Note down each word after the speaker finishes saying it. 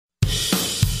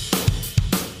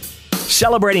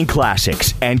celebrating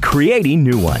classics and creating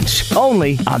new ones.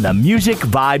 Only on the Music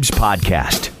Vibes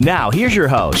Podcast. Now, here's your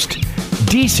host,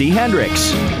 DC Hendricks.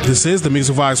 This is the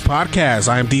Music Vibes Podcast.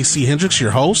 I am DC Hendricks,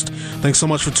 your host. Thanks so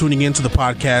much for tuning in to the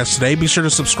podcast today. Be sure to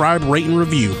subscribe, rate, and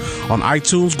review on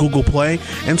iTunes, Google Play,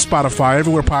 and Spotify.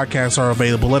 Everywhere podcasts are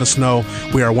available. Let us know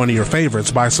we are one of your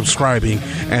favorites by subscribing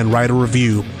and write a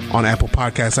review on Apple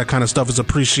Podcasts. That kind of stuff is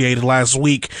appreciated. Last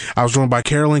week, I was joined by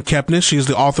Carolyn Kepnes. She is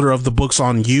the author of the books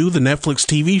on You, the Netflix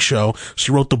TV show.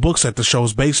 She wrote the books that the show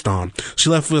is based on. She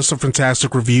left us a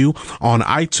fantastic review on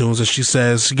iTunes, and she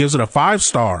says she gives it a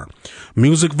 5-star.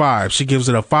 Music Vibes. She gives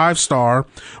it a 5-star.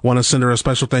 Want to send her a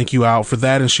special thank you out for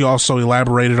that, and she also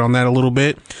elaborated on that a little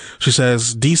bit. She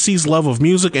says, DC's love of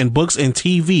music and books and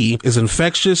TV is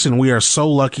infectious, and we are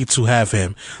so lucky to have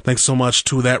him. Thanks so much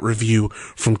to that review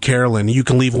from Carolyn. You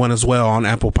can leave one as well on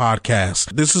Apple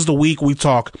Podcasts. This is the week we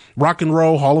talk Rock and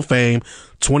Roll Hall of Fame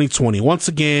 2020. Once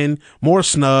again, more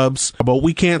snubs, but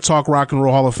we can't talk Rock and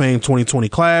Roll Hall of Fame 2020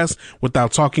 class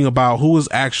without talking about who is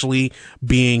actually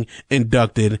being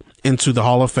inducted into the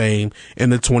Hall of Fame in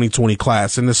the 2020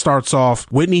 class. And it starts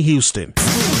off Whitney Houston.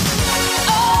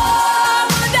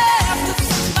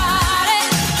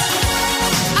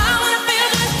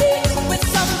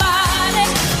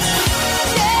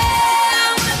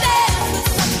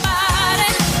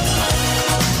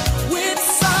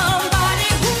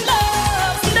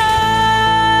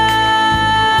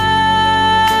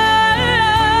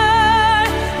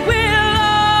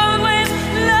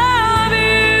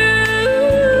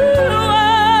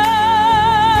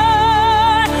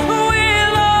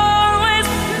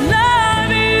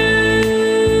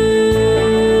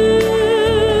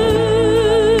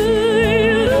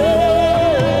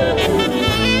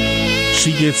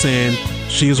 She gets in.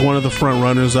 She is one of the front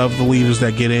runners of the leaders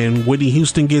that get in. Whitney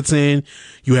Houston gets in.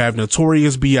 You have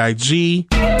Notorious B.I.G.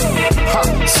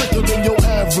 Sicker than your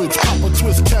average. Papa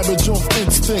twist cabbage off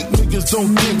instinct. Niggas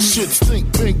don't think shit.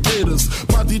 Stink pink gators.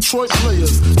 My Detroit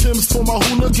players. Tim's for my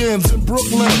hooligans in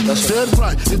Brooklyn. That's dead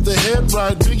right. If the head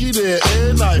right, Biggie there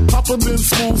every night. Papa been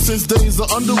school since days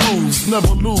of under rules.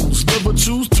 Never lose. Never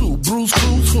choose to. Bruce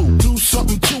Cruz who? Do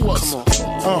something to us.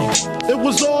 It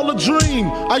was all a dream.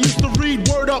 I used to read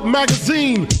Word Up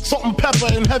magazine. Salt and Pepper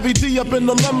and Heavy D up in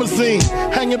the limousine.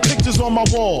 Hanging pictures on my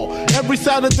wall. Every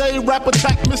Saturday, rap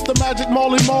attack Mr. Magic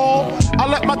Molly Mall. I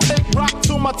let my tape rock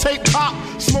till my tape pop.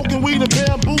 Smoking weed and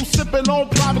bamboo, sipping on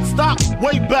private stock.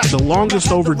 Way back. The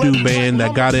longest overdue band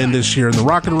that got in this year in the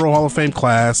Rock and Roll Hall of Fame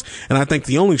class, and I think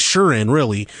the only sure in,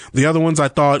 really. The other ones I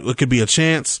thought it could be a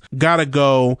chance. Gotta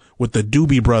go with the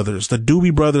Doobie Brothers. The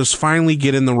Doobie Brothers finally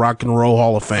get in the Rock and Roll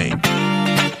Hall of Fame.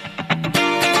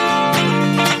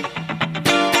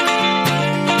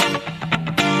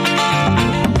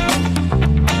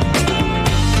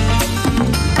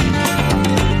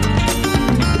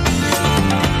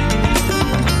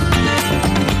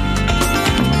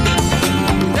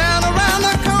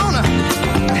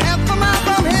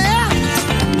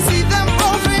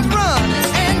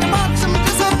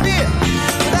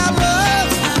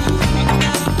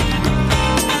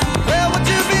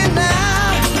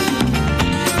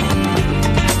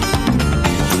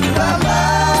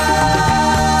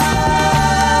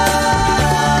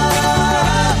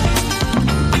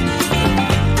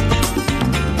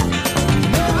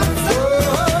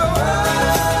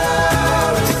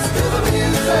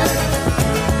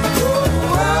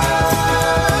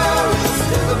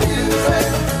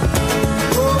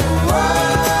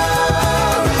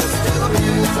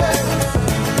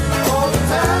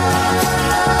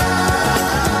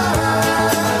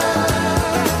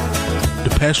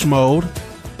 Depeche Mode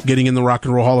getting in the Rock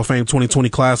and Roll Hall of Fame 2020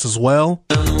 class as well.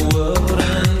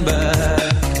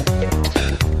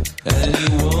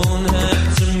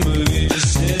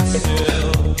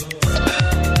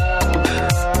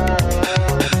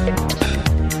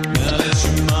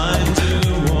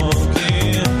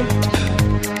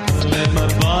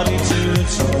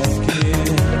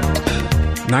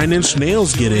 Nine Inch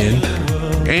Nails get in,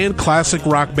 and classic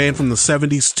rock band from the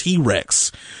 70s,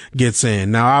 T-Rex, gets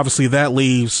in. Now, obviously, that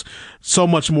leaves so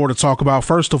much more to talk about.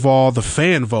 First of all, the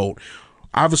fan vote.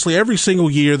 Obviously, every single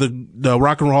year, the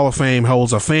Rock and Roll Hall of Fame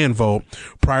holds a fan vote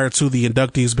prior to the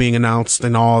inductees being announced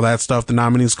and all that stuff. The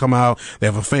nominees come out, they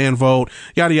have a fan vote,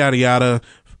 yada, yada, yada.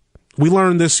 We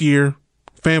learned this year,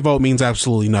 fan vote means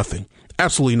absolutely nothing.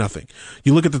 Absolutely nothing.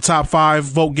 You look at the top 5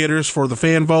 vote getters for the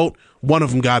fan vote, one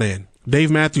of them got in.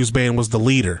 Dave Matthews Band was the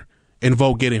leader in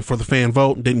vote getting for the fan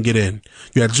vote, didn't get in.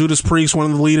 You had Judas Priest, one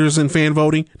of the leaders in fan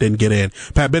voting, didn't get in.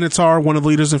 Pat Benatar, one of the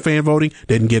leaders in fan voting,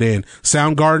 didn't get in.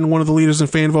 Soundgarden, one of the leaders in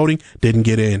fan voting, didn't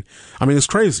get in. I mean, it's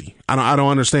crazy. I don't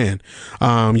understand.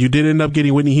 You did end up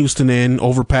getting Whitney Houston in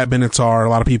over Pat Benatar. A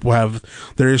lot of people have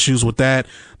their issues with that,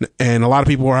 and a lot of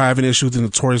people are having issues with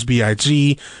Notorious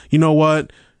B.I.G. You know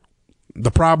what?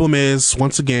 The problem is,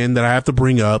 once again, that I have to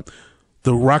bring up,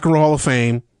 the Rock and Roll Hall of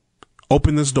Fame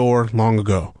opened this door long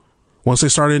ago. Once they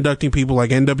started inducting people like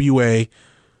NWA,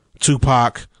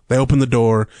 Tupac, they opened the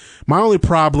door. My only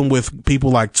problem with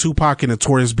people like Tupac and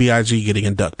Notorious B.I.G. getting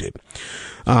inducted,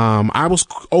 I was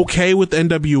okay with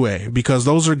NWA because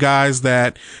those are guys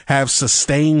that have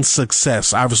sustained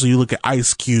success. Obviously, you look at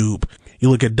Ice Cube, you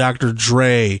look at Dr.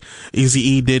 Dre,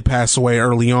 Eazy-E did pass away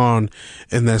early on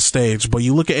in that stage, but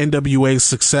you look at NWA's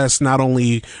success not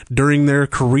only during their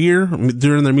career,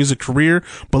 during their music career,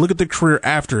 but look at their career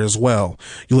after as well.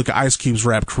 You look at Ice Cube's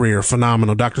rap career,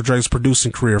 phenomenal. Dr. Dre's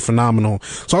producing career, phenomenal.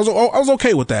 So I was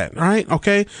okay with that. All right.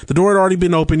 Okay. The door had already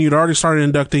been open. You'd already started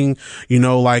inducting,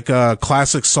 like,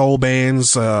 classic soul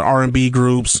bands, R&B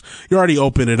groups. You already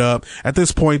opened it up. At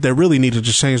this point, they really need to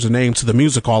just change the name to the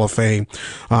Music Hall of Fame.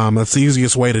 That's the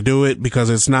easiest way to do it because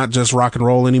it's not just rock and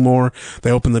roll anymore.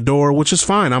 They open the door, which is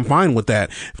fine. I'm fine with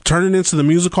that. Turn it into the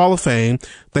Music Hall of Fame.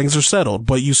 Things are settled,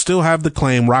 but you still have the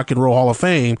claim Rock and Roll Hall of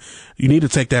Fame. You need to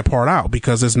take that part out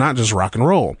because it's not just rock and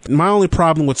roll. My only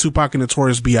problem with Tupac and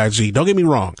Notorious B.I.G., don't get me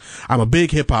wrong, I'm a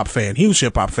big hip hop fan, huge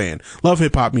hip hop fan, love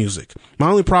hip hop music. My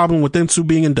only problem with them two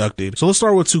being inducted. So let's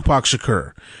start with Tupac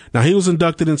Shakur. Now he was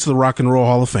inducted into the Rock and Roll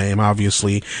Hall of Fame,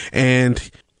 obviously,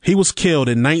 and he was killed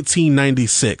in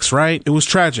 1996, right? It was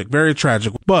tragic, very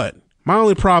tragic. But my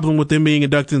only problem with them being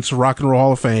inducted into Rock and Roll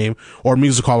Hall of Fame or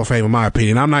Music Hall of Fame, in my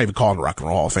opinion, I'm not even calling it Rock and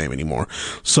Roll Hall of Fame anymore.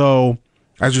 So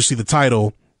as you see the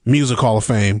title, Music Hall of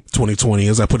Fame 2020,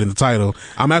 as I put in the title,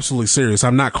 I'm absolutely serious.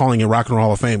 I'm not calling it Rock and Roll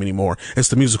Hall of Fame anymore. It's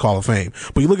the Music Hall of Fame.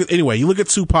 But you look at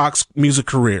Tupac's music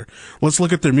career. Let's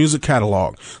look at their music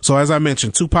catalog. So as I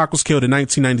mentioned, Tupac was killed in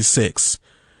 1996.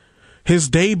 His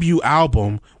debut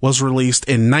album was released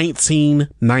in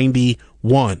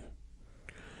 1991.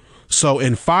 So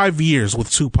in 5 years with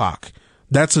Tupac,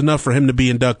 that's enough for him to be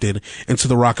inducted into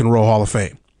the Rock and Roll Hall of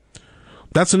Fame.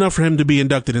 That's enough for him to be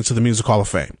inducted into the Music Hall of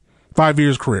Fame. 5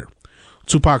 years career.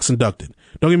 Tupac's inducted.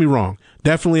 Don't get me wrong.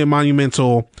 Definitely a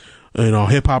monumental,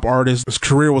 hip hop artist. His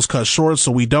career was cut short,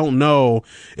 so we don't know.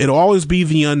 It'll always be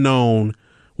the unknown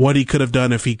what he could have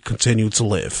done if he continued to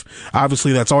live.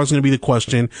 Obviously, that's always going to be the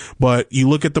question, but you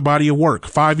look at the body of work.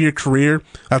 5-year career,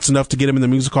 that's enough to get him in the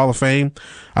Music Hall of Fame.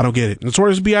 I don't get it.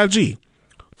 Notorious B.I.G.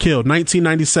 killed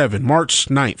 1997, March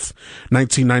 9th,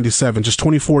 1997, just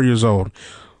 24 years old.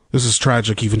 This is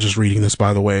tragic, even just reading this,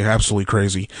 by the way. Absolutely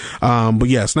crazy. But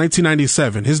yes,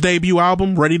 1997. His debut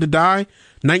album, Ready to Die,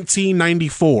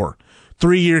 1994.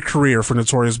 3-year career for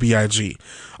Notorious B.I.G.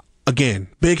 Again,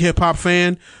 big hip-hop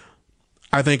fan.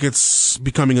 I think it's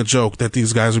becoming a joke that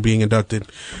these guys are being inducted.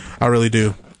 I really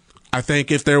do. I think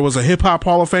if there was a hip-hop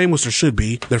Hall of Fame, which there should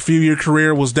be, their few-year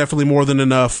career was definitely more than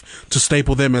enough to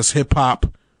staple them as hip-hop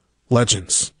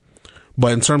legends.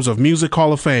 But in terms of Music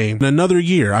Hall of Fame, in another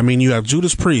year, you have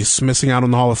Judas Priest missing out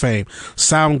on the Hall of Fame,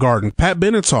 Soundgarden, Pat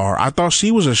Benatar, I thought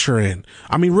she was a sure in.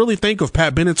 Really think of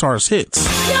Pat Benatar's hits.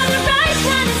 You're the right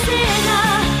kind of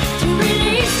sinner to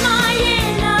release my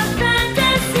inner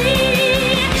fantasy.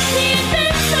 The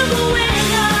invincible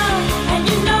winner, and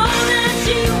you know that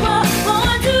you were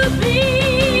born to be.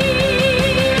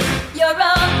 You're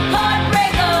a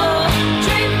heartbreaker,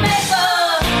 dream maker,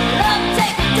 love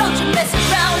taker, don't you mess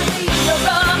around with me. You're a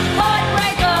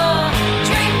heartbreaker,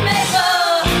 dream maker,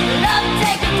 love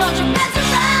taker, don't you mess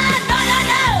around.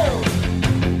 No.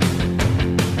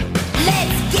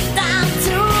 Let's get down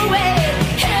to it.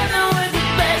 Hit me with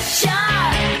your best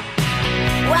shot.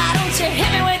 Why don't you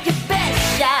hit me with your best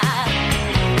shot?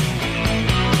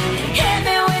 Hit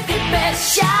me with your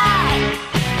best shot.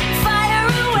 Fire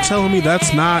away. You're telling me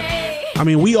that's not...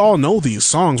 we all know these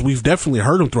songs. We've definitely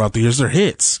heard them throughout the years. They're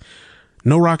hits.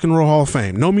 No Rock and Roll Hall of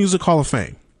Fame. No Music Hall of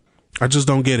Fame. I just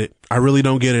don't get it. I really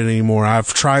don't get it anymore.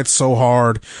 I've tried so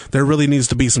hard. There really needs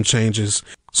to be some changes.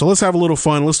 So let's have a little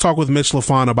fun. Let's talk with Mitch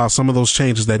LaFon about some of those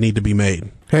changes that need to be made.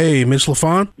 Hey, Mitch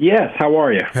LaFon? Yes, how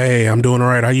are you? Hey, I'm doing all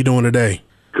right. How you doing today?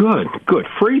 Good.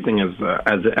 Freezing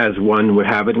as one would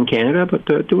have it in Canada,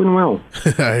 but doing well.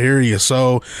 I hear you.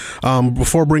 So,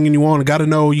 before bringing you on, I got to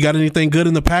know, you got anything good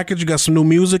in the package? You got some new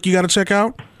music you got to check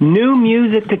out? New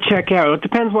music to check out. It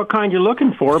depends what kind you're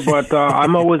looking for, but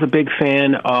I'm always a big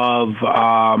fan of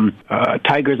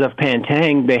Tigers of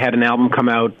Pantang. They had an album come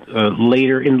out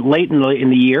late in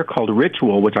the year called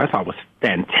Ritual, which I thought was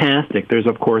fantastic. There's,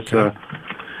 of course,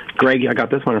 Greg, I got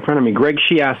this one in front of me. Greg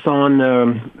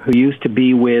Chiasson, who used to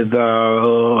be with,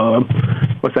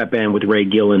 what's that band with Ray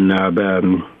Gillen? I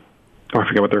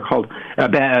forget what they're called.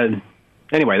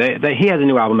 Anyway, he has a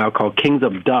new album out called Kings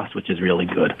of Dust, which is really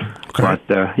good. Okay.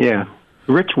 But,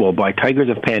 Ritual by Tigers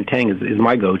of Pantang is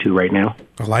my go-to right now.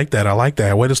 I like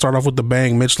that. Way to start off with the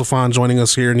bang. Mitch LaFon joining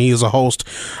us here, and he is a host.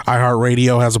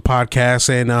 iHeartRadio has a podcast,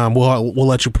 and we'll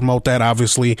let you promote that,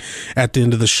 obviously, at the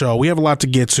end of the show. We have a lot to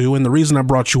get to, and the reason I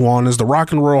brought you on is the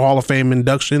Rock and Roll Hall of Fame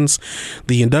inductions.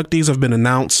 The inductees have been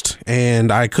announced,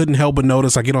 and I couldn't help but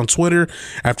notice, I get on Twitter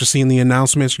after seeing the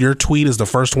announcements, your tweet is the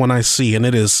first one I see, and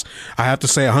it is, I have to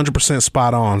say, 100%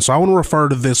 spot on. So I want to refer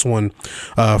to this one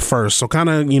first. So kind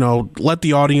of, let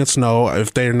the audience know,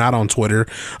 if they're not on Twitter,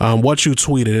 what you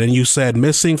tweeted, and you said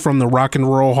missing from the Rock and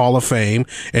Roll Hall of Fame,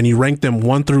 and you ranked them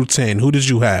 1 through 10. Who did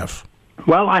you have?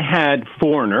 Well, I had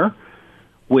Foreigner,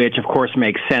 which of course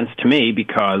makes sense to me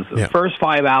because the first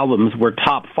 5 albums were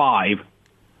top 5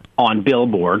 on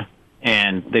Billboard,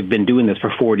 and they've been doing this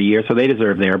for 40 years, so they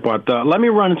deserve there. But let me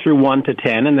run through 1 to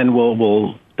 10, and then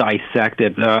we'll dissect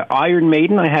it. Iron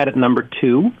Maiden, I had at number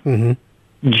 2.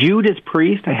 Mm-hmm. Judas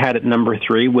Priest, I had at number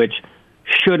 3, which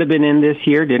should have been in this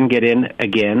year, didn't get in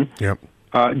again. Yep.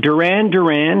 Duran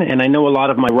Duran, and I know a lot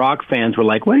of my rock fans were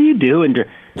like, what are you doing?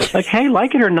 Like, hey,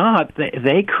 like it or not,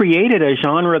 they created a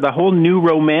genre, the whole new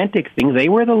romantic thing. They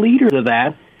were the leaders of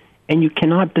that, and you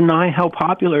cannot deny how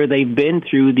popular they've been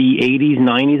through the 80s,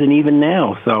 90s, and even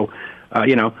now. So,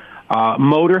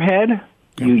 Motorhead,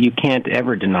 you can't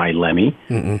ever deny Lemmy.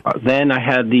 Then I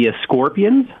had the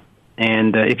Scorpions,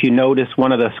 and if you notice,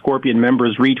 one of the Scorpion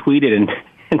members retweeted and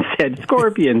said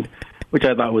Scorpions, which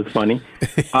I thought was funny.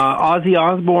 Ozzy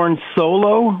Osbourne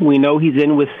solo, we know he's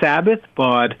in with Sabbath,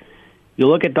 but you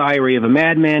look at Diary of a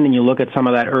Madman and you look at some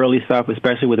of that early stuff,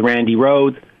 especially with Randy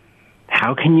Rhoads,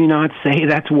 how can you not say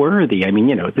that's worthy? I mean,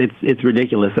 it's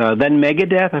ridiculous. Then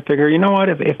Megadeth, I figure, you know what,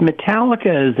 if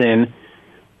Metallica is in,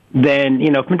 then,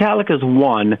 if Metallica's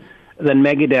 1, then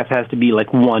Megadeth has to be like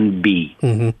 1B.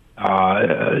 Mm-hmm.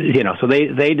 So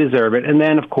they deserve it. And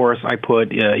then, of course, I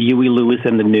put Huey Lewis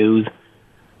and the News.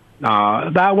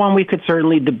 That one we could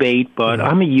certainly debate, but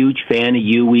I'm a huge fan of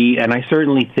Huey, and I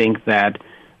certainly think that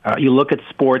you look at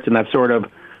sports and that sort of,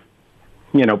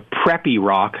 preppy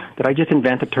rock. Did I just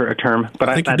invent a term? But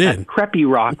I think you did. That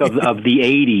preppy rock of the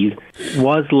 80s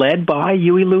was led by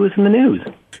Huey Lewis and the News.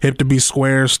 Hip to Be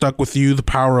Square, Stuck With You, The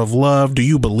Power of Love, Do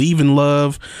You Believe in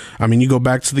Love? I mean, you go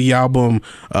back to the album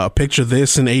Picture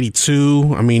This in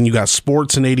 82. I mean, you got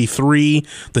Sports in 83,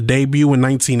 the debut in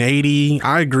 1980.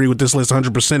 I agree with this list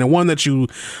 100%. And one that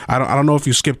I don't know if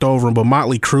you skipped over, but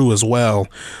Motley Crue as well.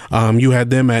 You had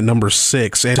them at number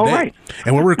 6. And today, right.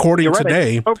 And we're recording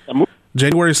today,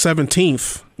 January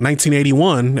 17th,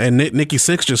 1981, and Nikki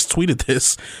Sixx just tweeted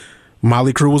this.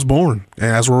 Motley Crue was born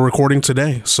as we're recording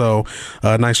today. So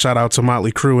nice shout out to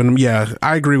Motley Crue. And yeah,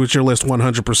 I agree with your list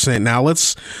 100%. Now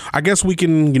I guess we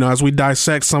can, as we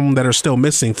dissect some that are still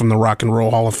missing from the Rock and Roll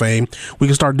Hall of Fame, we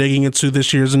can start digging into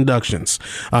this year's inductions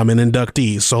and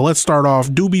inductees. So let's start off.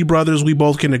 Doobie Brothers, we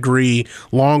both can agree,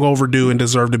 long overdue and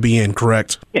deserve to be in,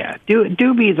 correct? Yeah,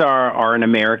 Doobies are an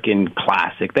American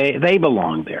classic. They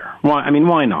belong there.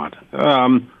 Why not?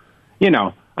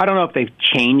 I don't know if they've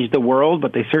changed the world,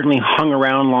 but they certainly hung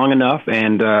around long enough,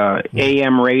 and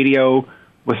AM radio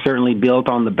was certainly built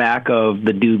on the back of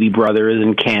the Doobie Brothers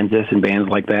and Kansas and bands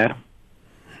like that.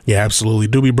 Yeah, absolutely.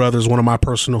 Doobie Brothers, one of my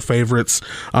personal favorites.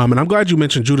 And I'm glad you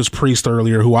mentioned Judas Priest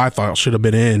earlier, who I thought should have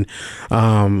been in.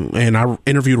 And I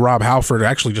interviewed Rob Halford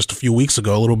actually just a few weeks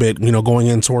ago, a little bit, going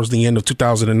in towards the end of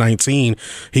 2019.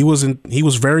 He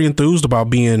was very enthused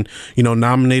about being,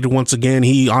 nominated once again.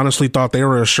 He honestly thought they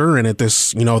were assuring it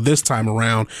this time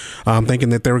around, thinking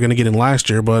that they were going to get in last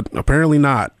year, but apparently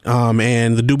not.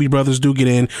 And the Doobie Brothers do get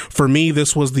in. For me,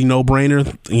 this was the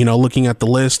no-brainer, looking at the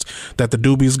list that the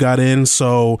Doobies got in.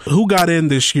 So who got in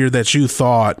this year that you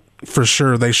thought for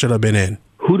sure they should have been in?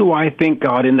 Who do I think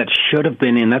got in that should have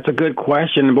been in? That's a good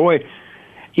question. Boy,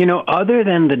 other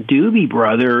than the Doobie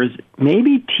Brothers,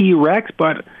 maybe T-Rex,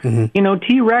 but,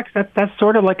 T-Rex, that's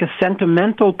sort of like a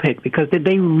sentimental pick, because did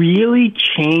they really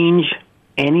change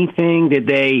anything? Did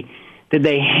they did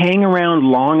they hang around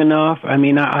long enough? I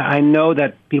mean, I know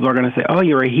that people are going to say, oh,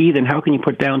 you're a heathen. How can you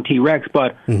put down T-Rex?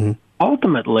 But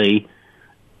ultimately,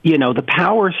 you know, the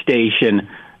Power Station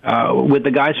with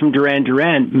the guys from Duran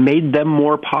Duran made them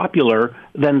more popular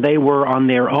than they were on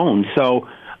their own. So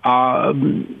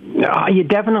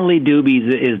definitely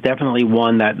Doobies is definitely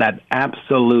one that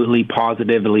absolutely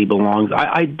positively belongs.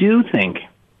 I do think,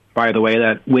 by the way,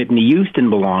 that Whitney Houston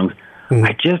belongs.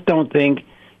 I just don't think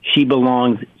she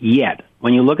belongs yet.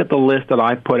 When you look at the list that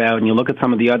I've put out and you look at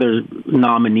some of the other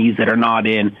nominees that are not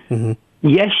in,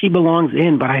 yes, she belongs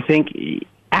in, but I think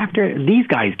after these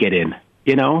guys get in,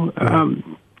 you know,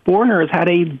 Foreigner has had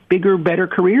a bigger, better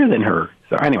career than her.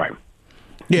 So anyway.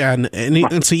 Yeah,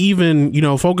 and to even, you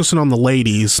know, focusing on the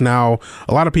ladies, now,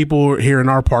 a lot of people here in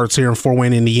our parts here in Fort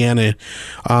Wayne, Indiana,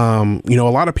 you know, a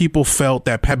lot of people felt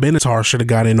that Pat Benatar should have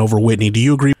got in over Whitney. Do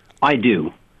you agree? I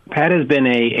do. Pat has been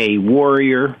a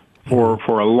warrior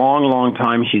for a long, long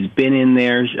time. She's been in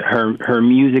there. Her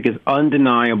music is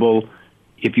undeniable.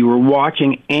 If you were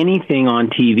watching anything on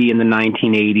TV in the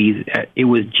 1980s, it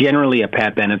was generally a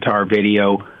Pat Benatar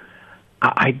video.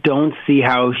 I don't see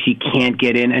how she can't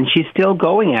get in, and she's still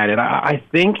going at it. I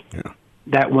think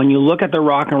that when you look at the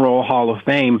Rock and Roll Hall of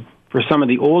Fame for some of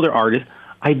the older artists,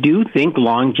 I do think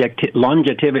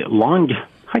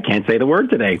I can't say the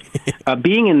word today.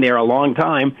 Being in there a long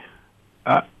time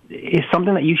is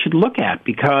something that you should look at,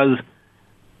 because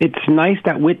it's nice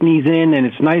that Whitney's in, and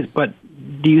it's nice, but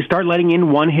do you start letting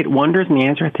in one-hit wonders? And the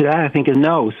answer to that, I think, is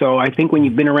no. So I think when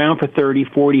you've been around for 30,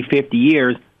 40, 50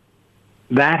 years,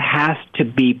 that has to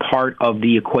be part of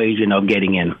the equation of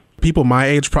getting in. People my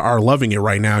age are loving it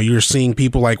right now. You're seeing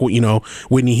people like, you know,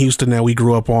 Whitney Houston that we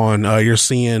grew up on. You're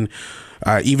seeing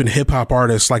even hip hop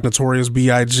artists like Notorious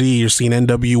B.I.G. You're seeing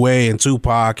N.W.A. and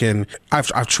Tupac, and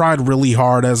I've tried really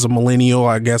hard as a millennial,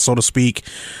 I guess, so to speak,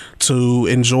 to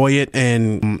enjoy it.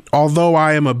 And although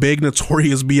I am a big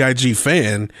Notorious B.I.G.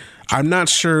 fan, I'm not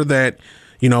sure that,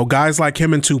 you know, guys like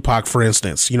him and Tupac, for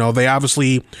instance, you know, they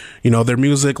obviously, you know, their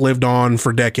music lived on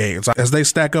for decades. As they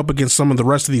stack up against some of the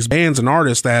rest of these bands and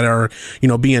artists that are, you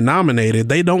know, being nominated,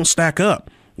 they don't stack up.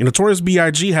 You know, Notorious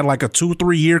B.I.G. had like a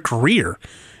 2-3 year career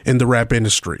in the rap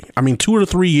industry. I mean, 2 to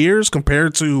 3 years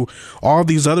compared to all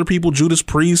these other people, Judas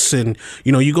Priest, and,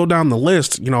 you know, you go down the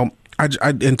list, you know,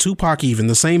 and Tupac even,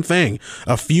 the same thing,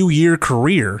 a few year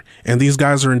career, and these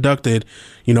guys are inducted,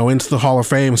 you know, into the Hall of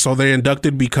Fame. So they're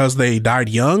inducted because they died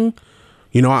young.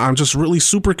 You know, I'm just really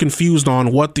super confused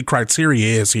on what the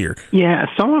criteria is here. Yeah,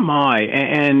 so am I.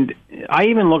 And I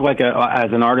even look like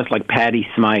as an artist like Patti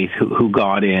Smythe who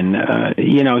got in.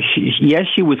 You know,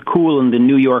 she was cool in the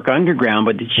New York underground,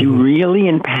 but did she really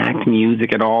impact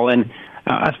music at all? And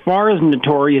as far as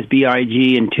Notorious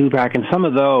B.I.G. and Tupac and some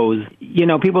of those, you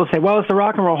know, people say, well, it's the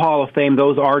Rock and Roll Hall of Fame.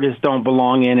 Those artists don't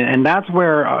belong in it. And that's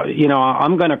where, you know,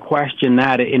 I'm going to question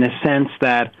that in a sense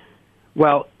that,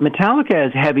 well, Metallica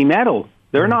is heavy metal.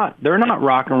 They're not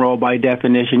rock and roll by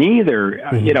definition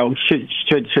either. You know, should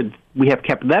we have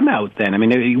kept them out then? I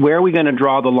mean, where are we going to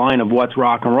draw the line of what's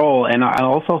rock and roll? And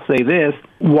I'll also say this,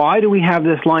 why do we have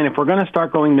this line? If we're going to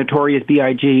start going Notorious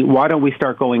B.I.G., why don't we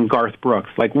start going Garth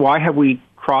Brooks? Like, why have we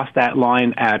crossed that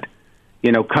line at,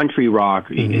 you know, country rock,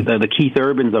 the Keith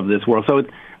Urbans of this world? So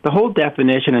the whole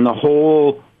definition and the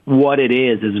whole what it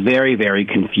is very, very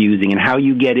confusing, and how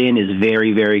you get in is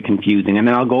very, very confusing. And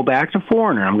then I'll go back to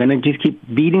Foreigner. I'm going to just keep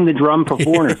beating the drum for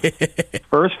Foreigner.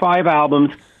 First 5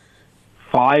 albums,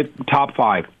 top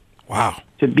 5. Wow.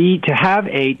 To have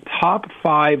a top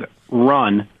 5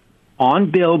 run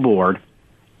on Billboard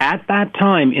at that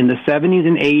time in the 70s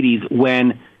and 80s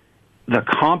when the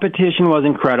competition was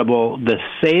incredible, the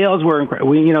sales were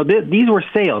incredible. You know, these were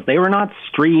sales. They were not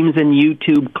streams and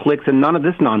YouTube clicks and none of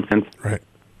this nonsense. Right.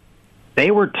 They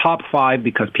were top 5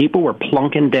 because people were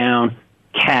plunking down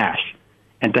cash.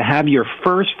 And to have your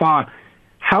first 5,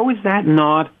 how is that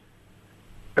not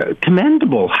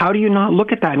commendable? How do you not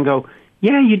look at that and go,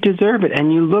 yeah, you deserve it?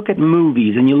 And you look at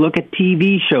movies, and you look at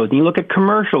TV shows, and you look at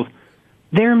commercials.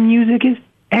 Their music is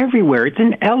everywhere. It's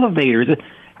in elevators.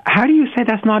 How do you say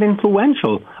that's not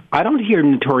influential? I don't hear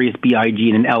Notorious B.I.G.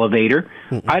 in an elevator.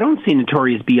 I don't see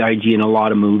Notorious B.I.G. in a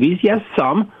lot of movies. Yes,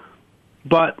 some.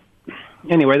 But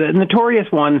anyway, the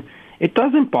Notorious one, it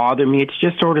doesn't bother me. It's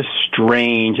just sort of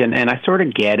strange, and I sort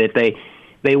of get it.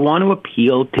 They want to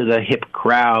appeal to the hip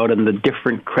crowd and the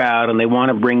different crowd, and they want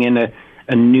to bring in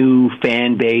a new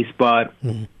fan base, but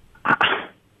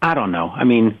I don't know. I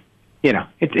mean,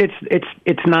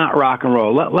 it's not rock and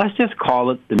roll. Let's just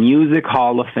call it the Music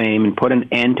Hall of Fame and put an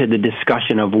end to the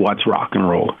discussion of what's rock and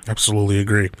roll. Absolutely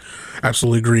agree.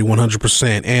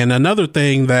 100%. And another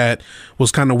thing that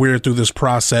was kind of weird through this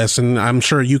process, and I'm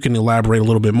sure you can elaborate a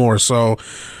little bit more. So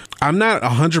I'm not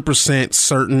 100%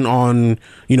 certain on,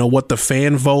 what the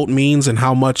fan vote means and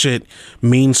how much it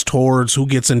means towards who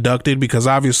gets inducted, because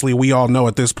obviously we all know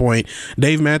at this point,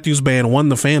 Dave Matthews Band won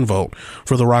the fan vote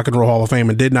for the Rock and Roll Hall of Fame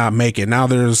and did not make it. Now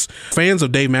there's fans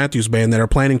of Dave Matthews Band that are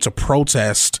planning to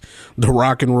protest the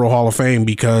Rock and Roll Hall of Fame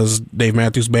because Dave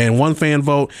Matthews Band won fan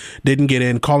vote, didn't get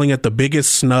in, calling it the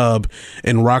biggest snub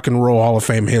in Rock and Roll Hall of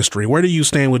Fame history. Where do you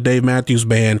stand with Dave Matthews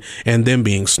Band and them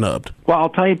being snubbed? Well, I'll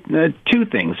tell you two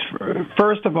things.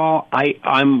 First of all,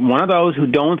 I'm one of those who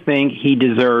don't think he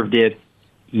deserved it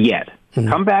yet. Mm-hmm.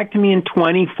 Come back to me in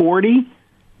 2040,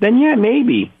 then yeah,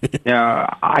 maybe.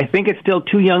 I think it's still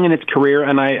too young in its career,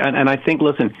 and I think,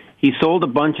 listen, he sold a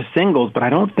bunch of singles, but I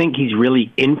don't think he's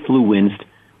really influenced.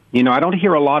 I don't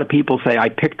hear a lot of people say, I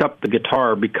picked up the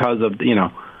guitar because of,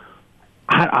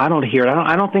 I don't hear it.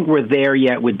 I don't think we're there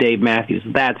yet with Dave Matthews.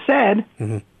 That said,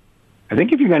 mm-hmm. I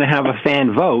think if you're going to have a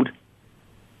fan vote,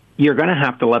 you're going to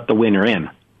have to let the winner in.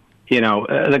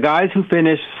 The guys who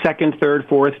finish second, third,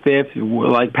 fourth, fifth,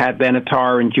 like Pat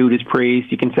Benatar and Judas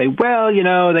Priest, you can say, well,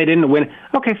 they didn't win.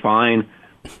 Okay, fine.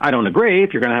 I don't agree.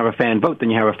 If you're going to have a fan vote, then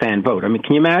you have a fan vote. I mean,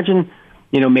 can you imagine,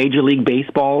 Major League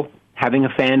Baseball having a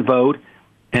fan vote,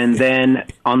 and then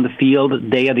on the field,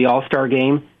 day of the All-Star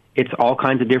game, it's all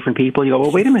kinds of different people. You go,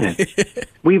 well, wait a minute.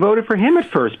 We voted for him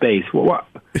at first base. Well, what?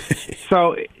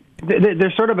 So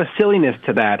there's sort of a silliness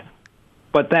to that.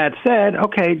 But that said,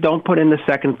 okay, don't put in the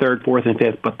second, third, fourth, and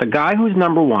fifth. But the guy who's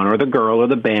number one, or the girl, or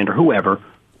the band, or whoever,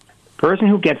 person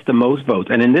who gets the most votes,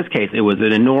 and in this case, it was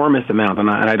an enormous amount, and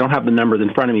I don't have the numbers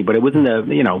in front of me, but it was in the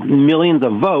millions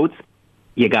of votes.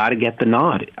 You got to get the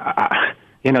nod.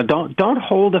 Don't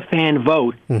hold a fan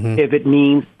vote mm-hmm. if it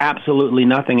means absolutely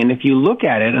nothing. And if you look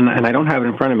at it, and I don't have it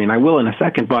in front of me, and I will in a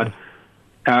second, but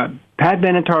Pat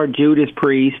Benatar, Judas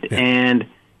Priest, and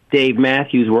Dave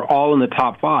Matthews were all in the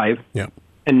top 5. Yeah.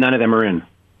 And none of them are in.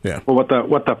 Yeah. Well, what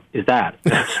the is that?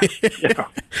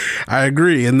 I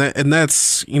agree, and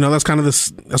that's that's kind of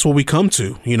that's what we come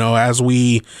to. As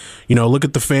we look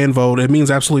at the fan vote, it means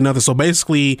absolutely nothing. So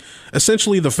basically,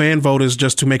 essentially, the fan vote is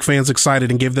just to make fans excited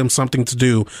and give them something to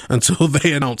do until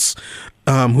they announce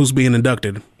who's being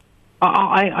inducted.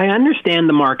 I understand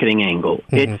the marketing angle.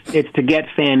 Mm-hmm. It's to get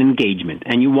fan engagement,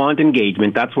 and you want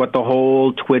engagement. That's what the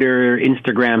whole Twitter,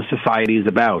 Instagram society is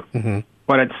about. Mm-hmm.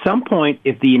 But at some point,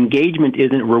 if the engagement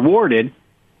isn't rewarded,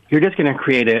 you're just going to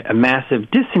create a massive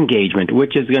disengagement,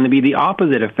 which is going to be the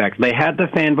opposite effect. They had the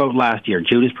fan vote last year.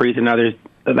 Judas Priest and others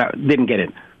that didn't get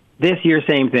it. This year,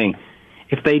 same thing.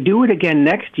 If they do it again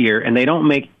next year and they don't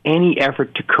make any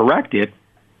effort to correct it,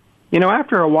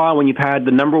 after a while when you've had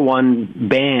the number one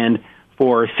band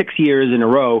for 6 years in a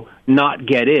row not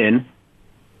get in,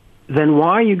 then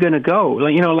why are you going to go?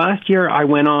 Last year I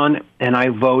went on and I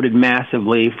voted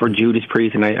massively for Judas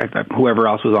Priest and whoever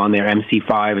else was on there,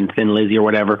 MC5 and Thin Lizzy or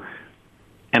whatever.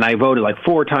 And I voted like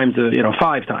 4 times,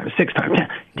 5 times, 6 times,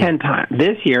 10 times.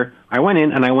 This year I went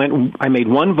in and I made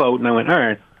one vote and I went, all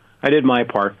right, I did my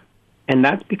part. And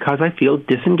that's because I feel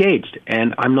disengaged,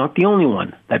 and I'm not the only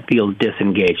one that feels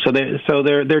disengaged. So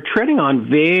they're treading on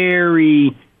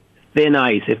very thin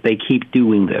ice if they keep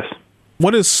doing this.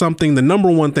 What is the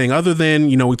number one thing, other than,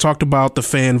 we talked about the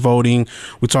fan voting,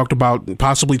 we talked about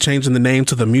possibly changing the name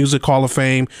to the Music Hall of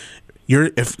Fame.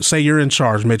 Say you're in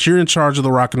charge, Mitch, you're in charge of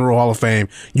the Rock and Roll Hall of Fame.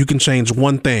 You can change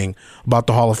one thing about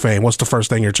the Hall of Fame. What's the first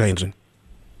thing you're changing?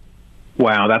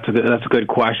 Wow, that's a good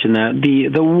question.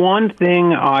 The one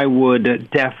thing I would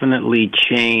definitely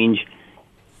change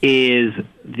is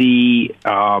the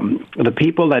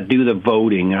people that do the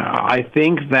voting. I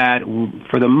think that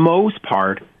for the most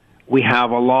part, we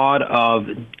have a lot of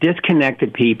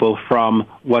disconnected people from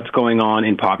what's going on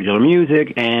in popular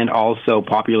music and also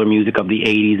popular music of the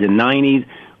 80s and 90s.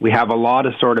 We have a lot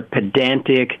of sort of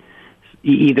pedantic,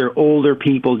 either older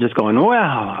people just going, well,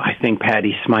 I think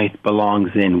Patti Smythe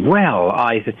belongs in.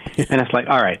 And it's like,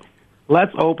 all right,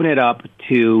 let's open it up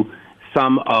to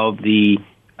some of the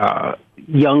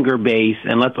younger base,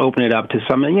 and let's open it up to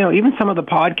some, even some of the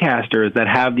podcasters that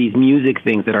have these music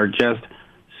things that are just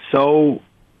so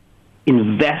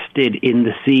invested in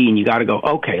the scene. You got to go,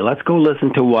 okay, let's go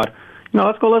listen to what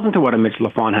a Mitch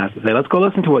LaFon has to say. Let's go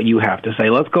listen to what you have to say.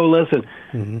 Let's go listen.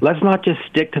 Mm-hmm. Let's not just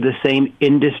stick to the same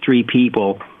industry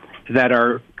people that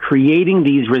are creating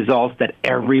these results that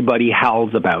everybody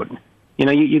howls about.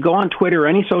 You go on Twitter or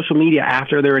any social media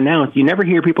after they're announced, you never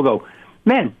hear people go,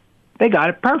 man, They got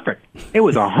it perfect. It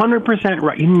was 100%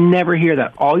 right. You never hear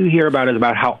that. All you hear about is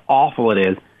about how awful it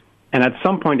is. And at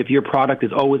some point, if your product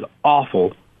is always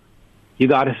awful, you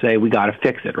got to say, we got to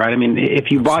fix it, right? I mean, if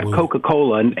you bought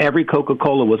Coca-Cola and every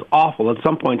Coca-Cola was awful, at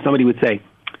some point somebody would say,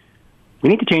 we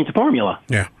need to change the formula.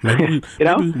 Yeah. Maybe,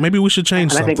 maybe we should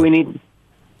change something. I think we need...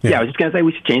 Yeah, I was just going to say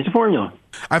we should change the formula.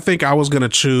 I think I was going to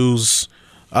choose...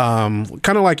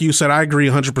 kind of like you said, I agree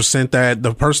 100% that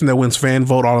the person that wins fan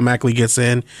vote automatically gets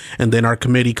in, and then our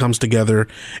committee comes together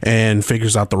and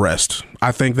figures out the rest.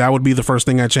 I think that would be the first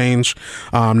thing I change.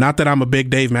 Not that I'm a big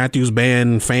Dave Matthews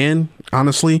Band fan,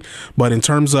 honestly, but in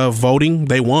terms of voting,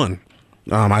 they won.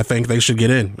 I think they should get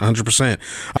in 100%.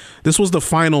 This was the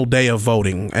final day of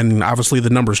voting, and obviously the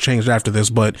numbers changed after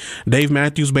this, but Dave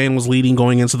Matthews Band was leading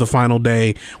going into the final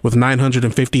day with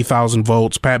 950,000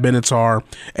 votes. Pat Benatar,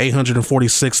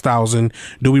 846,000.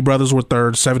 Doobie Brothers were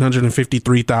third,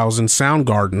 753,000.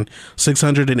 Soundgarden,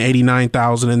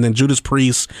 689,000. And then Judas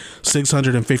Priest,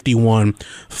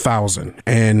 651,000.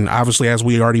 And obviously, as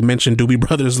we already mentioned, Doobie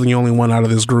Brothers is the only one out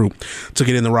of this group to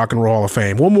get in the Rock and Roll Hall of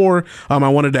Fame. One more I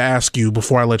wanted to ask you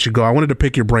before I let you go. I wanted to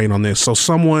pick your brain on this. So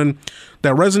someone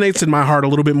that resonates in my heart a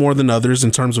little bit more than others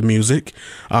in terms of music,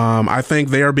 I think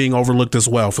they are being overlooked as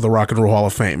well for the Rock and Roll Hall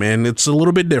of Fame, and it's a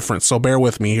little bit different, so bear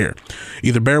with me here.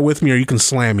 Either bear with me or you can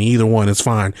slam me. Either one is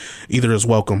fine. Either is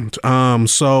welcomed.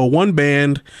 So one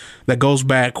band that goes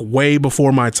back way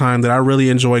before my time that I really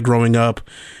enjoyed growing up,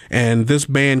 and this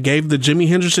band gave the Jimi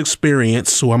Hendrix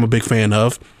Experience, who I'm a big fan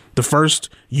of, the first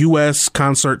U.S.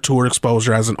 concert tour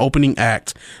exposure as an opening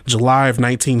act, July of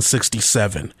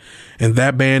 1967. And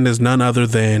that band is none other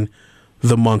than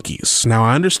the Monkees. Now,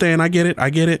 I understand. I get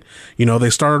it. You know, they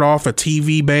started off a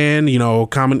TV band,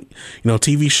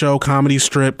 TV show, comedy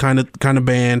strip kind of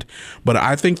band. But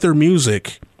I think their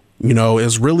music,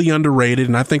 is really underrated.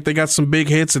 And I think they got some big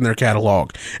hits in their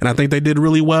catalog. And I think they did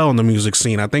really well in the music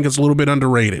scene. I think it's a little bit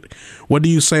underrated. What do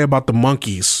you say about the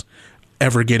Monkees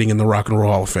ever getting in the Rock and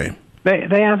Roll Hall of Fame?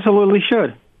 They absolutely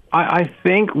should. I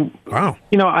think, wow.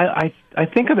 I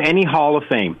think of any Hall of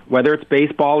Fame, whether it's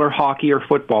baseball or hockey or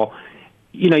football,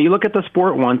 you look at the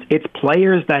sport ones, it's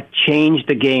players that changed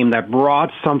the game, that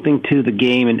brought something to the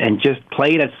game and just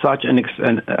played at such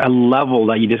a level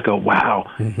that you just go, wow.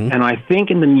 Mm-hmm. And I think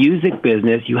in the music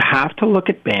business, you have to look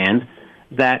at bands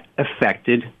that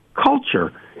affected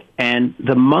culture. And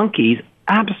the Monkees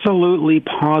absolutely,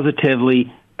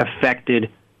 positively affected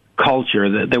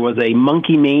culture. There was a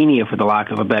monkey mania, for the lack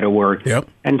of a better word. Yep.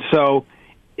 And so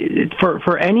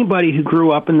for anybody who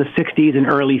grew up in the 60s and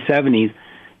early 70s,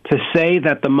 to say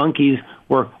that the Monkees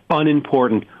were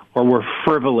unimportant or were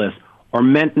frivolous or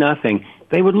meant nothing,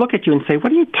 they would look at you and say,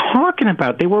 what are you talking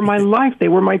about? They were my life. They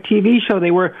were my TV show. They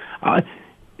were...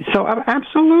 so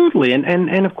absolutely.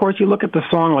 And of course, you look at the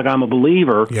song like I'm a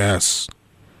Believer. Yes.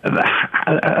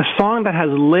 A song that has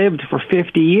lived for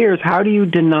 50 years, how do you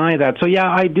deny that? So, yeah,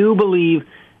 I do believe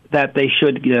that they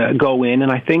should go in,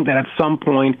 and I think that at some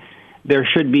point there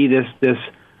should be this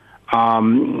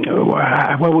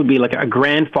what would be like a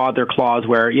grandfather clause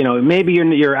where, maybe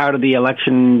you're out of the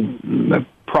election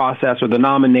process or the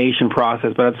nomination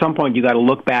process, but at some point you got to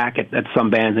look back at some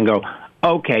bands and go,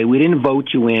 okay, we didn't vote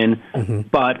you in, mm-hmm.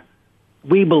 but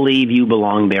we believe you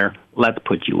belong there. Let's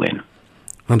put you in.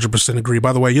 100% agree.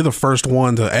 By the way, you're the first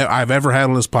one I've ever had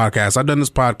on this podcast. I've done this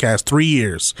podcast 3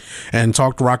 years and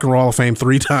talked Rock and Roll Hall of Fame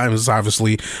 3 times,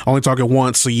 obviously. Only talk it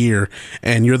once a year.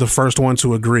 And you're the first one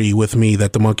to agree with me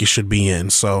that the Monkees should be in.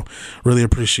 So really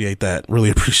appreciate that.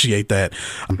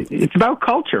 It's about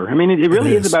culture. I mean, it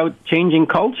really is about changing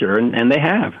culture, and they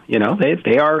have.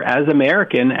 They are as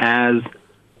American as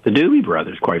the Doobie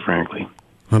Brothers, quite frankly.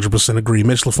 100% agree.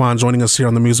 Mitch LaFon joining us here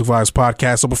on the Music Vibes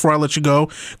podcast. So before I let you go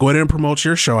ahead and promote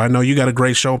your show. I know you got a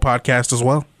great show and podcast as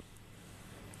well.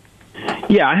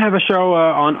 Yeah, I have a show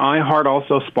on iHeart,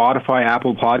 also Spotify,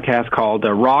 Apple Podcasts called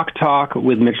Rock Talk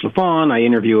with Mitch LaFon. I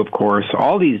interview, of course,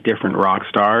 all these different rock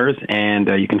stars, and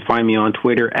you can find me on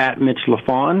Twitter at Mitch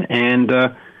LaFon,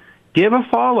 and give a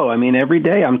follow. I mean, every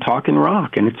day I'm talking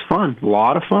rock, and it's fun, a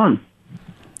lot of fun.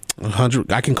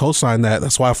 100. I can co-sign that.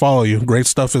 That's why I follow you. Great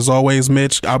stuff as always,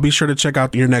 Mitch. I'll be sure to check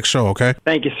out your next show, okay?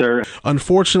 Thank you, sir.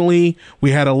 Unfortunately,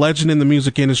 we had a legend in the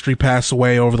music industry pass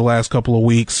away over the last couple of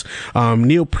weeks.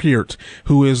 Neil Peart,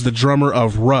 who is the drummer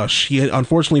of Rush. He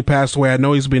unfortunately passed away. I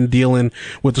know he's been dealing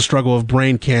with the struggle of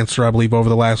brain cancer, I believe, over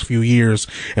the last few years,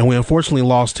 and we unfortunately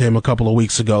lost him a couple of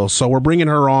weeks ago. So we're bringing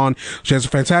her on. She has a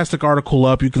fantastic article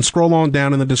up. You can scroll on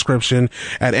down in the description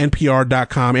at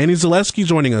npr.com. Annie Zaleski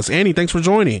joining us. Annie, thanks for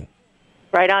joining.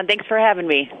 Right on. Thanks for having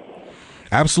me.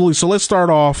 Absolutely. So let's start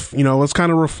off, let's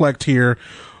kind of reflect here.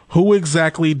 Who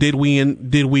exactly did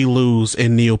we lose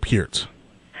in Neil Peart?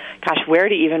 Gosh, where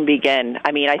to even begin?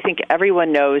 I mean, I think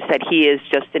everyone knows that he is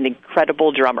just an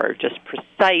incredible drummer, just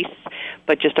precise,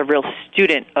 but just a real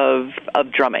student of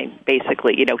drumming,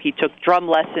 basically. You know, he took drum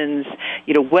lessons,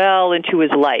 you know, well into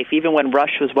his life, even when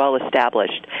Rush was well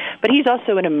established. But he's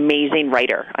also an amazing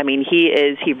writer. I mean,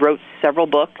 he wrote several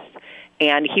books,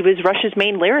 and he was Rush's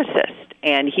main lyricist.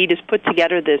 And he just put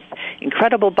together this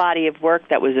incredible body of work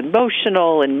that was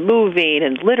emotional and moving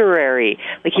and literary.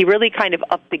 Like, he really kind of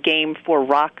upped the game for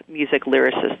rock music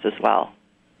lyricists as well.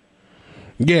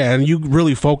 Yeah, and you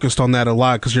really focused on that a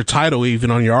lot because your title, even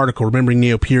on your article, Remembering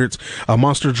Neil Peart, a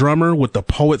monster drummer with the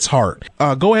poet's heart.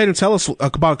 Go ahead and tell us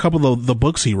about a couple of the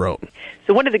books he wrote.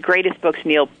 So one of the greatest books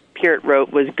Neil Peart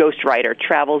wrote was Ghostwriter,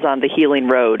 Travels on the Healing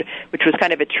Road, which was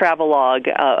kind of a travelogue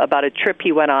about a trip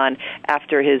he went on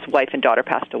after his wife and daughter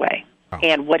passed away.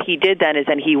 And what he did then is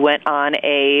he went on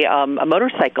a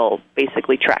motorcycle,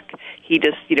 basically, trek. He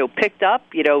just, picked up,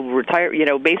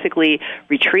 retired, basically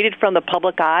retreated from the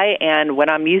public eye and went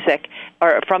on music,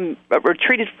 or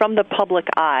retreated from the public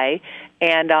eye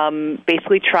and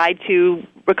basically tried to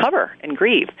recover and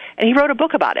grieve. And he wrote a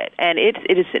book about it. And it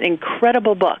is an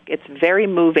incredible book. It's very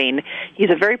moving. He's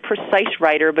a very precise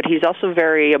writer, but he's also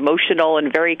very emotional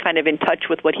and very kind of in touch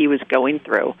with what he was going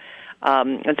through.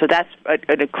 And so that's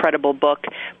an incredible book.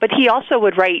 But he also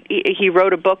would write, he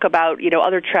wrote a book about,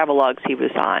 other travelogues he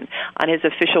was on. On his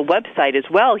official website as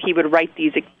well, he would write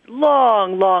these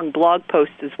long blog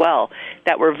posts as well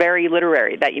that were very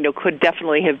literary, that, could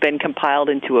definitely have been compiled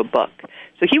into a book.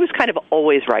 So he was kind of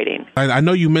always writing. I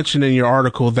know you mentioned in your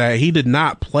article that he did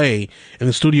not play in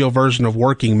the studio version of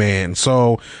Working Man.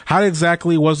 So how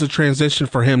exactly was the transition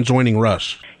for him joining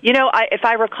Rush? If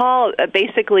I recall,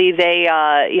 basically they,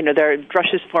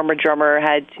 Rush's former drummer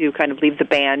had to kind of leave the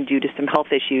band due to some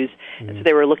health issues, and so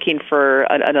they were looking for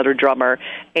another drummer.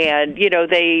 And Neil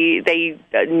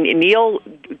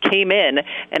came in,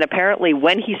 and apparently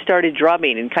when he started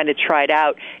drumming and kind of tried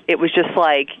out, it was just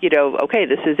like, okay,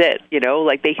 this is it.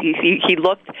 Like he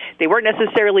looked. They weren't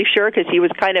necessarily sure because he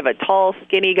was kind of a tall,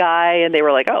 skinny guy, and they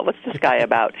were like, oh, what's this guy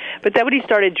about? But then when he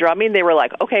started drumming, they were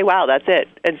like, okay, wow, that's it.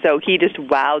 And so he just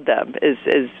wowed them, is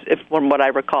from what I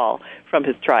recall from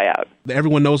his tryout.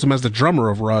 Everyone knows him as the drummer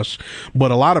of Rush,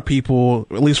 but a lot of people,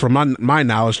 at least from my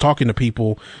knowledge, talking to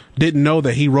people, didn't know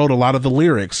that he wrote a lot of the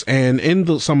lyrics. And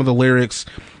in some of the lyrics,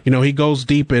 he goes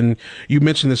deep, and you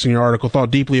mentioned this in your article,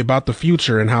 thought deeply about the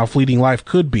future and how fleeting life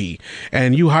could be.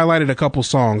 And you highlighted a couple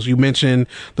songs. You mentioned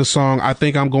the song, I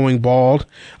Think I'm Going Bald,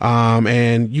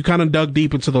 and you kind of dug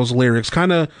deep into those lyrics,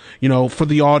 kind of, for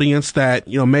the audience that,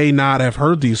 may not have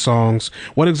heard these songs,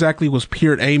 what exactly was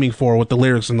Peart aiming for with the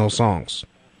lyrics in those songs?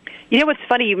 What's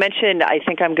funny, you mentioned I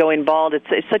Think I'm Going Bald.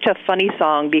 It's such a funny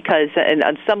song because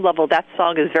on some level that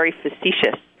song is very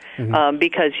facetious.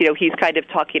 Because he's kind of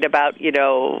talking about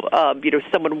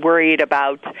someone worried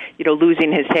about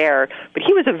losing his hair, but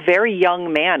he was a very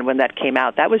young man when that came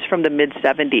out. That was from the mid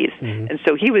 '70s, and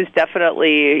so he was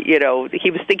definitely he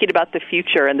was thinking about the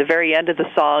future. And the very end of the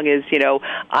song is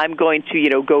I'm going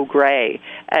to go gray,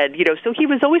 and so he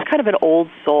was always kind of an old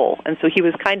soul, and so he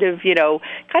was kind of there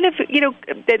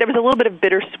was a little bit of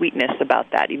bittersweetness about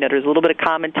that. There's a little bit of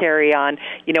commentary on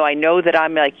I know that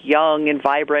I'm like young and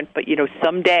vibrant, but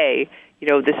someday.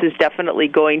 This is definitely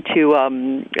going to,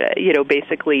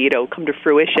 basically, come to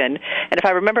fruition. And if I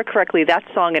remember correctly, that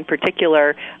song in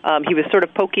particular, he was sort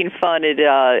of poking fun at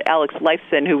Alex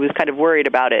Lifeson, who was kind of worried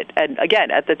about it. And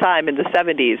again, at the time in the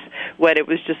 70s, when it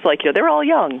was just like, they were all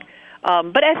young.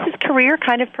 But as his career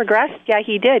kind of progressed, yeah,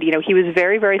 he did. He was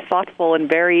very, very thoughtful and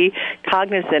very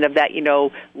cognizant of that,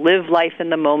 live life in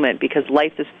the moment because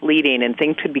life is fleeting and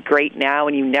things could be great now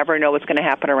and you never know what's going to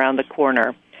happen around the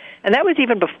corner. And that was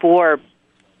even before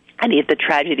any of the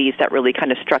tragedies that really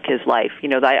kind of struck his life.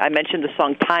 I mentioned the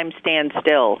song Time Stands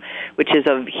Still, which is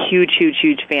a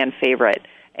huge fan favorite.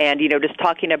 And, just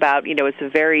talking about, it's a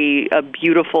very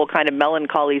beautiful kind of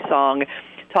melancholy song,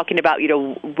 talking about,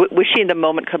 wishing the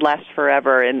moment could last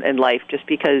forever in life just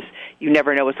because you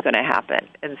never know what's going to happen.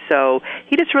 And so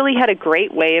he just really had a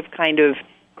great way of kind of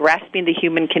grasping the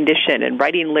human condition and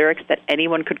writing lyrics that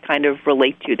anyone could kind of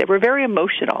relate to. They were very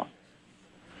emotional.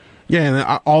 Yeah,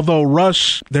 and although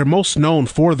Rush, they're most known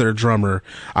for their drummer,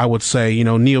 I would say,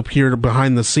 Neil Peart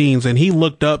behind the scenes, and he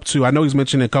looked up to, I know he's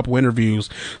mentioned in a couple interviews,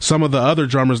 some of the other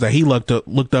drummers that he looked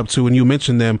up to, and you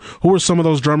mentioned them. Who were some of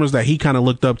those drummers that he kind of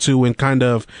looked up to, and kind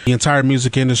of the entire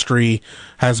music industry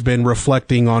has been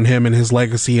reflecting on him and his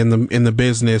legacy in the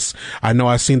business? I know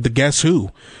I've seen the Guess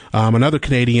Who another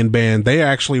Canadian band. They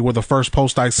actually were the first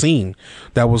post I seen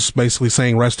that was basically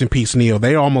saying rest in peace, Neil.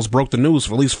 They almost broke the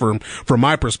news, at least from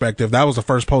my perspective. That was the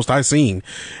first post I seen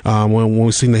when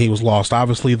we seen that he was lost.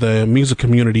 Obviously, the music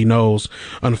community knows,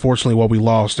 unfortunately, what we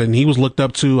lost. And he was looked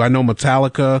up to. I know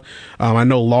Metallica. I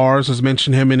know Lars has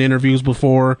mentioned him in interviews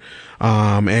before.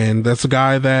 And that's a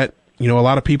guy that, a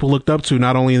lot of people looked up to,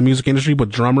 not only in the music industry, but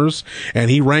drummers. And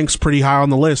he ranks pretty high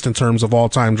on the list in terms of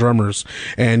all-time drummers.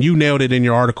 And you nailed it in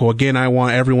your article. Again, I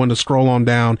want everyone to scroll on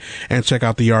down and check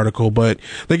out the article. But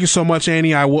thank you so much,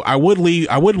 Annie. I would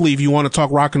leave you want to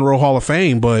talk Rock and Roll Hall of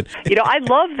Fame, but I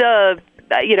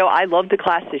love the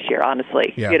class this year,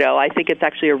 honestly. Yeah. I think it's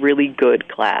actually a really good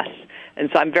class. And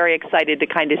so I'm very excited to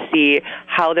kind of see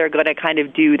how they're going to kind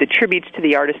of do the tributes to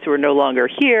the artists who are no longer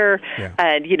here, Yeah.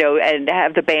 and and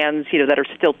have the bands that are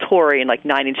still touring, like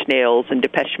Nine Inch Nails and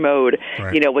Depeche Mode.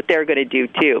 Right. What they're going to do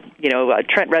too.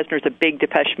 Trent Reznor's a big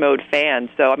Depeche Mode fan,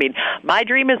 so I mean, my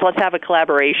dream is let's have a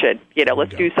collaboration.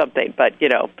 Let's do something, but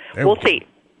we'll see.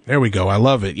 There we go. I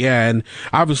love it. Yeah, and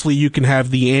obviously you can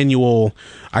have the annual,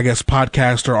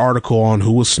 podcast or article on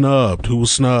who was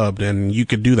snubbed, and you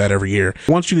could do that every year.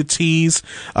 I want you to tease,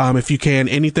 if you can,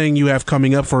 anything you have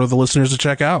coming up for the listeners to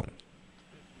check out.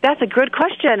 That's a good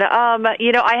question.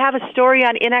 I have a story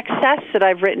on In Excess that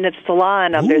I've written at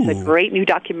Salon. There's a great new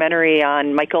documentary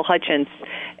on Michael Hutchence,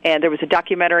 and there was a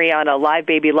documentary on a Live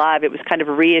Baby Live. It was kind of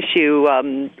a reissue,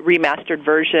 remastered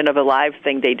version of a live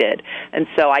thing they did. And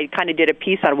so I kind of did a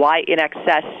piece on why In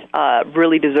Excess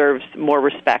really deserves more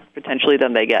respect, potentially,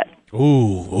 than they get.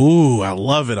 Ooh, I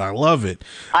love it.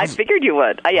 I figured you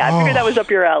would. I figured that was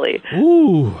up your alley.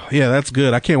 Ooh, yeah, that's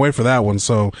good. I can't wait for that one.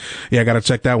 So, yeah, I got to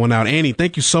check that one out. Annie,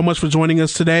 thank you so much for joining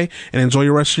us today, and enjoy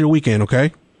your rest of your weekend,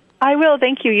 okay? I will.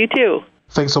 Thank you. You too.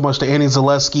 Thanks so much to Annie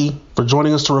Zaleski for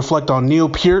joining us to reflect on Neil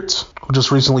Peart, who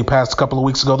just recently passed a couple of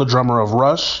weeks ago, the drummer of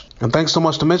Rush. And thanks so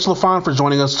much to Mitch LaFon for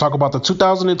joining us to talk about the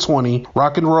 2020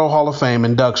 Rock and Roll Hall of Fame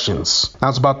inductions. Now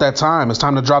it's about that time. It's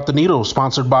time to drop the needle,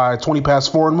 sponsored by 20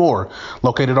 Past 4 and More,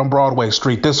 located on Broadway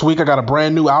Street. This week I got a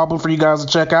brand new album for you guys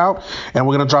to check out, and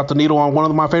we're going to drop the needle on one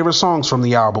of my favorite songs from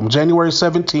the album. January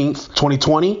 17th,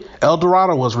 2020, El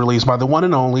Dorado was released by the one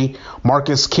and only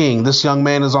Marcus King. This young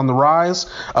man is on the rise,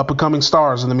 up-and-coming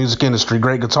stars in the music industry,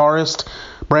 great guitarist.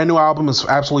 Brand new album is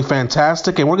absolutely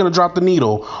fantastic, and we're going to drop the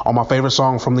needle on my favorite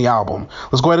song from the album.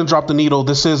 Let's go ahead and drop the needle.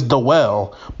 This is The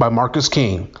Well by Marcus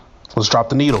King. Let's drop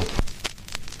the needle.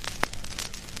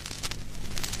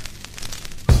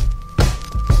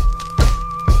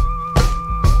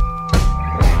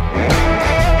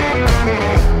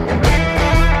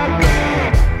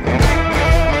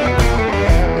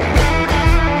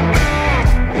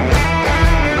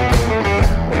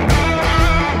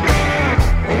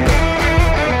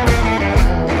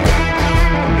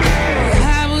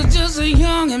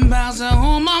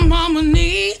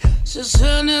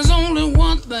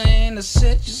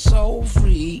 Set your soul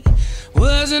free.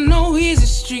 Wasn't no easy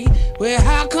street where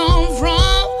I come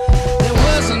from. There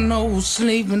wasn't no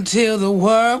sleep until the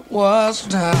work was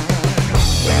done.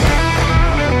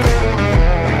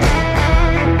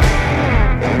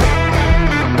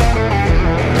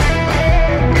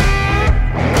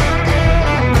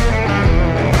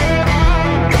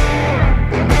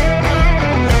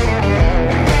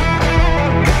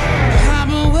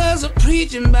 Papa was a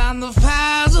preaching about the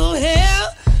fires of hell.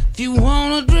 If you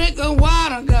wanna drink of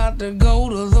water, got to go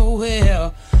to the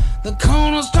well. The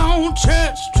Cornerstone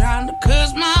Church trying to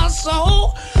curse my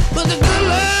soul, but the good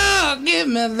Lord give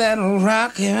me that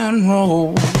rock and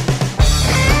roll.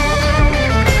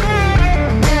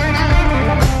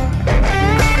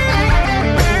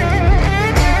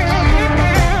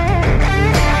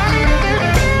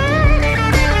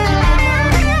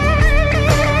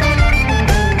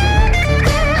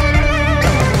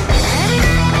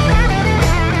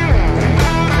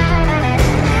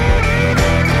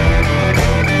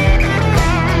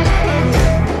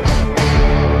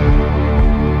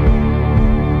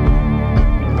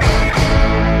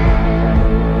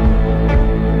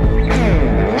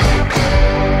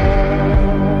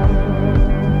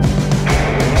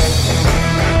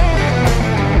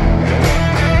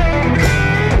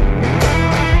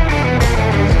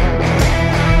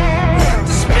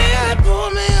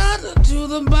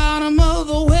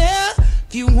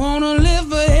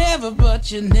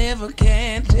 You never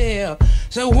can tell.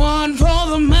 So one for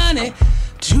the money,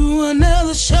 two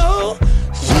another show,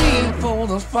 three for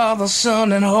the Father,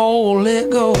 Son, and Holy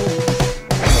Ghost.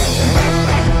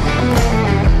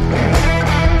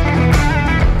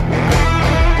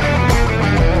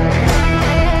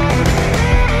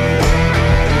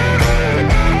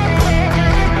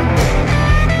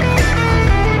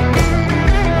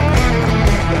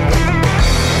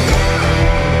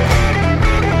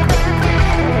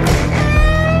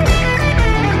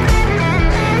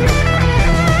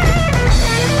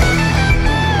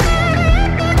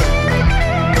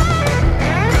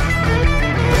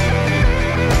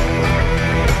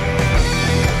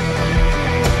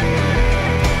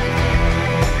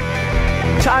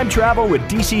 Time Travel with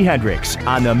DC Hendricks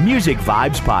on the Music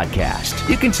Vibes Podcast.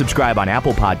 You can subscribe on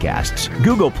Apple Podcasts,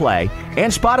 Google Play,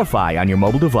 and Spotify on your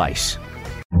mobile device.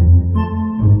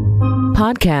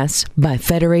 Podcasts by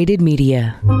Federated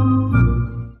Media.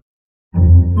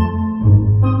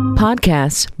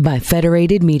 Podcasts by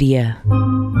Federated Media.